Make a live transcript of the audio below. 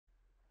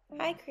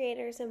Hi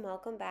creators and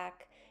welcome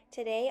back.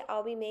 Today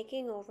I'll be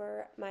making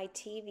over my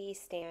TV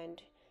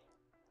stand.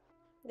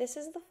 This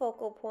is the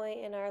focal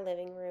point in our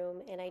living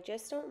room and I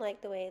just don't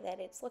like the way that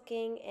it's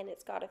looking, and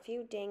it's got a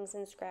few dings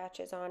and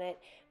scratches on it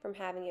from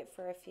having it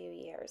for a few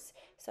years.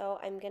 So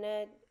I'm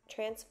gonna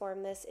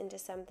transform this into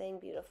something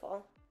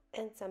beautiful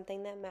and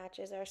something that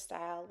matches our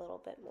style a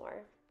little bit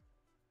more.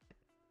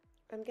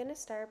 I'm gonna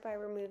start by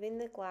removing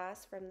the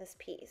glass from this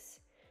piece.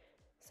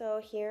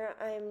 So here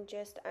I'm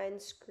just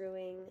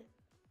unscrewing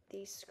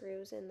these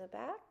screws in the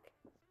back,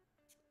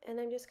 and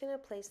I'm just going to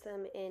place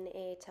them in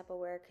a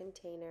Tupperware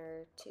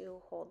container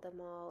to hold them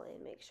all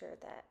and make sure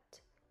that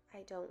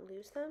I don't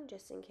lose them,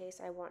 just in case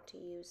I want to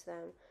use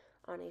them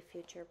on a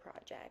future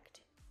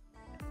project.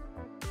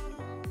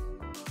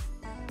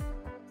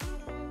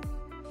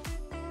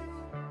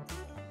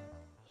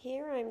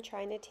 Here I'm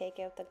trying to take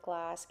out the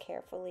glass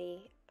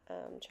carefully,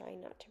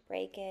 trying not to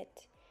break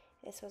it.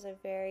 This was a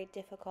very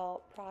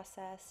difficult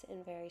process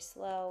and very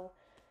slow.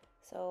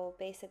 So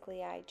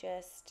basically I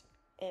just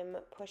am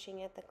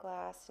pushing at the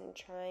glass and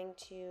trying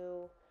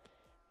to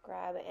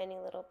grab any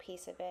little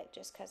piece of it,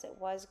 just because it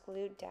was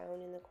glued down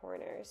in the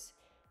corners.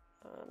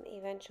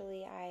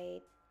 Eventually I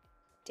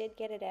did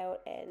get it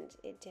out and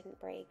it didn't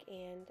break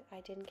and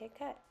I didn't get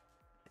cut.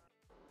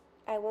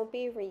 I won't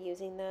be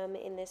reusing them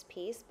in this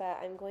piece, but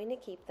I'm going to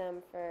keep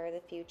them for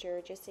the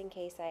future just in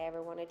case I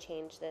ever want to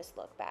change this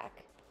look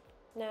back.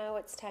 Now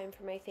it's time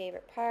for my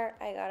favorite part.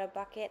 I got a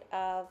bucket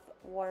of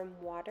warm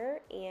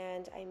water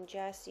and I'm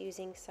just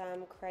using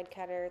some crud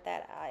cutter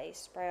that I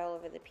spray all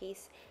over the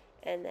piece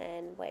and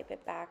then wipe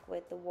it back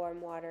with the warm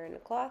water in a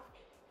cloth.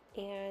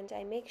 And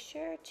I make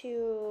sure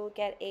to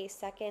get a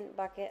second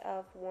bucket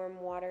of warm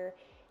water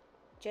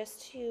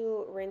just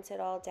to rinse it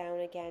all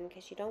down again,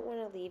 because you don't want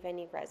to leave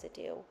any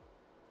residue.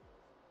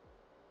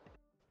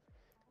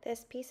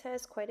 This piece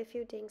has quite a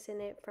few dings in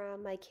it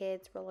from my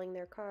kids rolling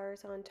their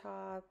cars on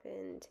top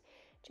and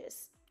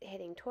just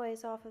hitting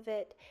toys off of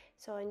it.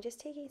 So I'm just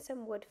taking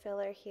some wood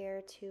filler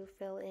here to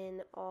fill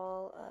in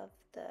all of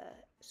the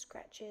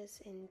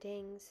scratches and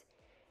dings.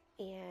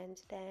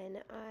 And then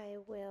I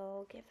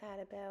will give that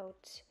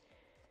about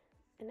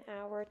an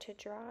hour to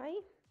dry,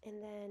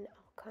 and then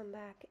I'll come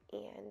back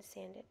and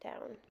sand it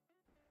down.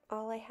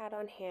 All I had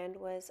on hand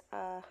was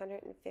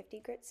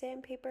 150 grit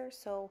sandpaper,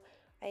 so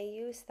I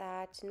use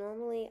that.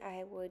 Normally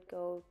I would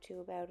go to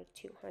about a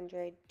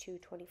 200,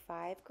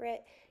 225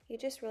 grit. You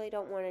just really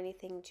don't want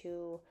anything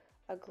too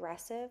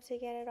aggressive to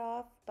get it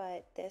off,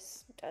 but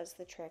this does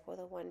the trick with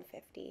a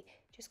 150.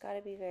 Just got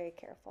to be very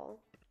careful.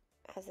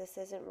 As this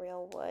isn't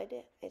real wood,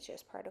 it's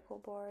just particle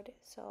board,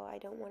 so I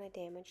don't want to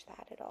damage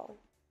that at all.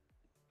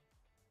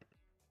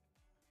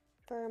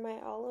 For my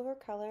all over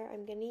color,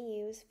 I'm going to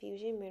use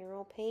Fusion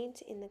Mineral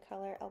Paint in the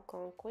color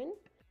Algonquin.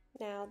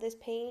 Now this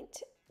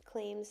paint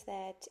claims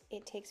that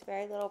it takes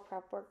very little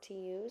prep work to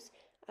use,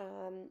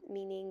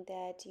 meaning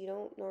that you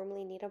don't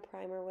normally need a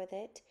primer with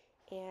it,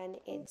 and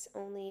it's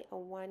only a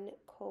one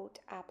coat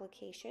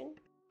application.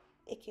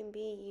 It can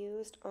be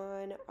used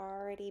on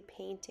already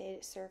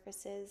painted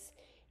surfaces,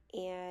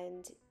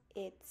 and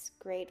it's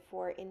great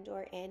for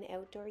indoor and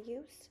outdoor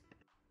use.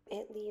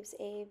 It leaves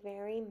a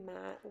very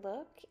matte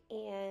look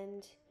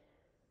and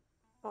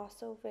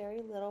also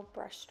very little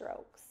brush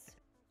strokes.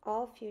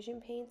 All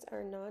Fusion paints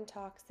are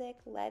non-toxic,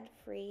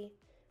 lead-free,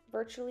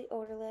 virtually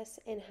odorless,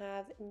 and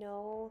have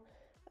no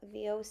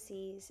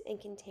VOCs and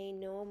contain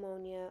no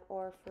ammonia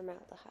or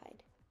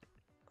formaldehyde.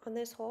 On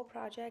this whole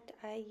project,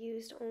 I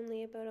used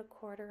only about a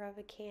quarter of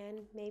a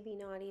can, maybe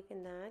not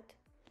even that.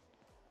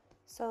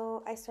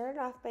 So I started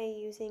off by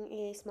using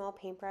a small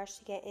paintbrush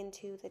to get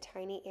into the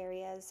tiny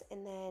areas,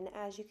 and then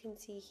as you can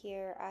see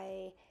here,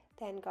 I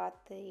then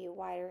got the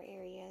wider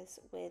areas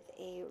with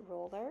a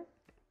roller.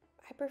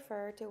 I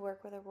prefer to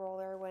work with a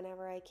roller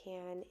whenever I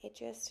can. It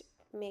just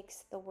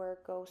makes the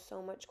work go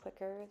so much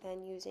quicker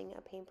than using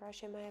a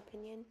paintbrush, in my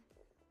opinion.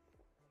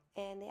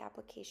 And the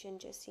application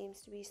just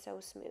seems to be so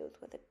smooth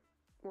with a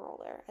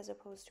roller as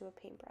opposed to a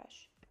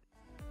paintbrush.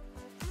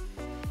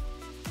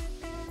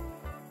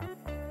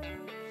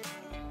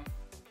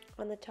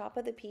 On the top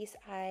of the piece,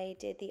 I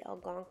did the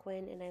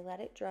Algonquin and I let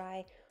it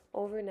dry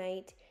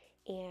overnight.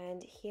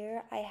 And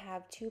here I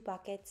have two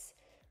buckets.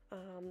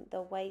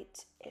 The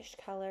white-ish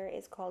color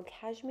is called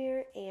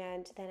cashmere,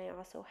 and then I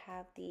also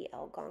have the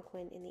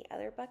Algonquin in the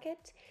other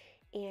bucket.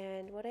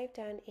 And what I've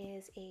done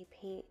is I'm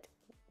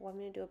going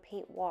to do a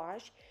paint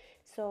wash.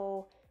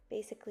 So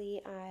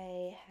basically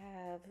I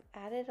have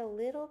added a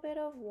little bit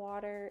of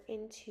water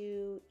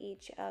into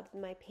each of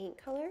my paint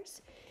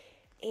colors.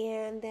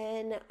 And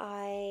then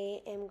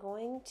I am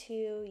going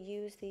to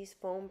use these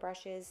foam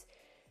brushes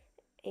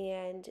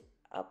and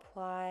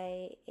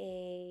apply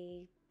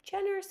a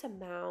generous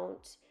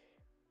amount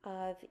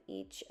of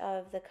each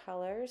of the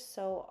colors.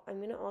 So I'm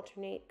going to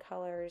alternate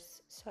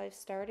colors. So I've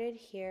started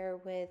here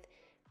with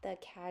the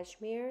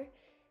cashmere.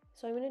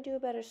 So I'm going to do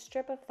about a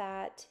strip of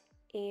that,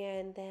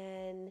 and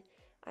then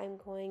I'm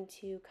going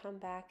to come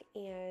back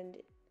and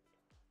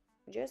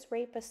just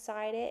right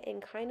beside it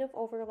and kind of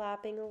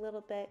overlapping a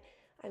little bit,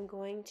 I'm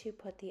going to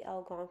put the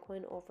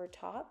Algonquin over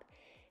top,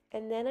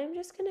 and then I'm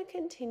just going to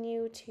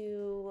continue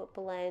to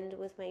blend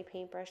with my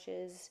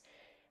paintbrushes.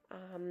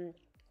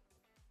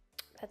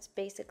 That's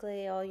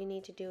basically all you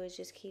need to do, is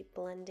just keep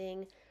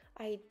blending.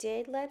 I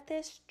did let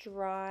this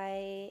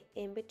dry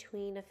in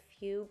between a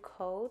few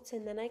coats,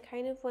 and then I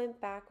kind of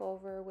went back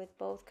over with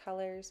both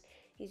colors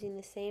using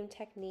the same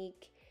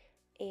technique,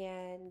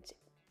 and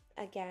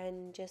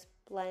again, just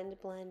blend,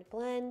 blend,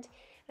 blend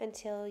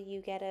until you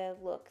get a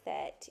look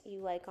that you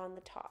like on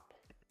the top.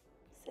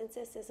 Since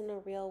this isn't a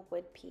real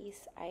wood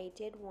piece, I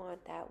did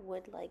want that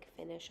wood-like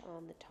finish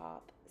on the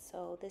top,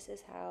 so this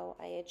is how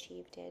I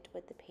achieved it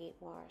with the paint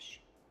wash.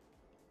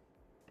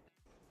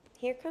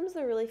 Here comes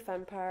the really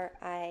fun part.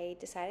 I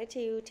decided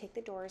to take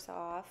the doors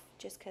off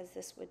just because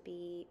this would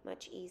be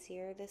much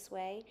easier this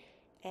way.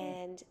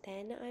 And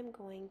then I'm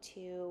going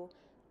to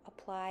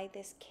apply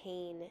this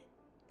cane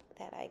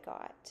that I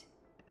got.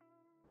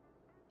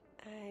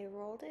 I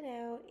rolled it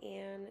out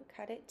and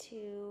cut it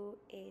to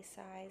a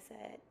size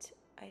that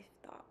I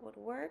thought would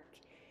work.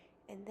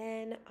 And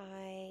then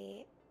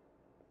I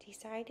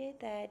decided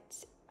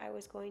that I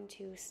was going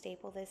to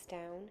staple this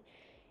down.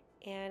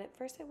 And at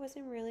first I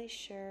wasn't really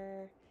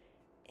sure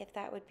if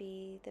that would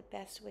be the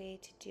best way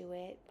to do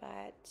it,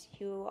 but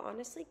you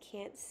honestly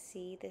can't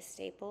see the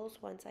staples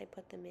once I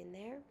put them in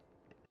there.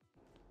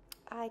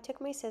 I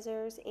took my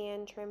scissors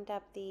and trimmed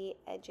up the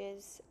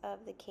edges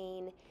of the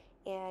cane,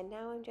 and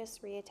now I'm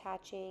just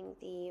reattaching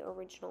the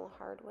original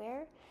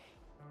hardware.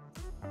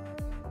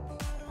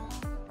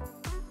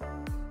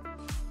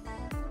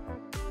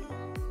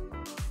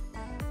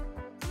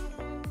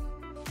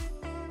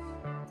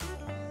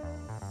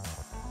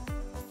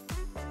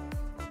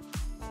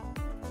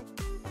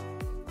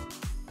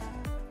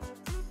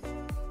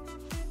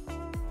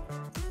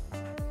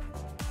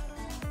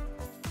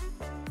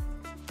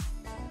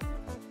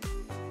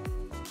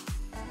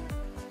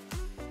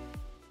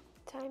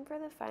 Time for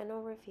the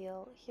final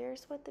reveal.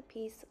 Here's what the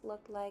piece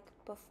looked like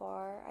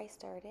before I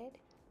started,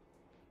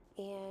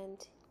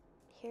 and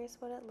here's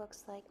what it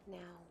looks like now.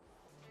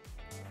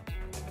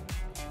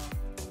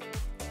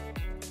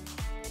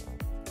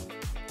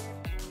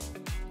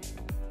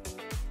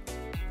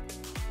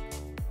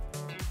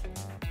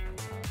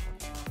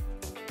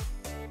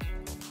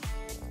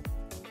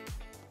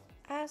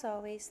 As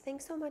always,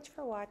 thanks so much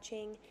for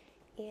watching,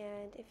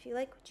 and if you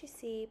like what you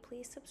see,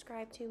 please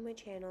subscribe to my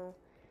channel,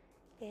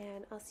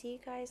 and I'll see you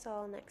guys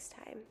all next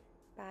time.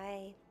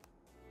 Bye.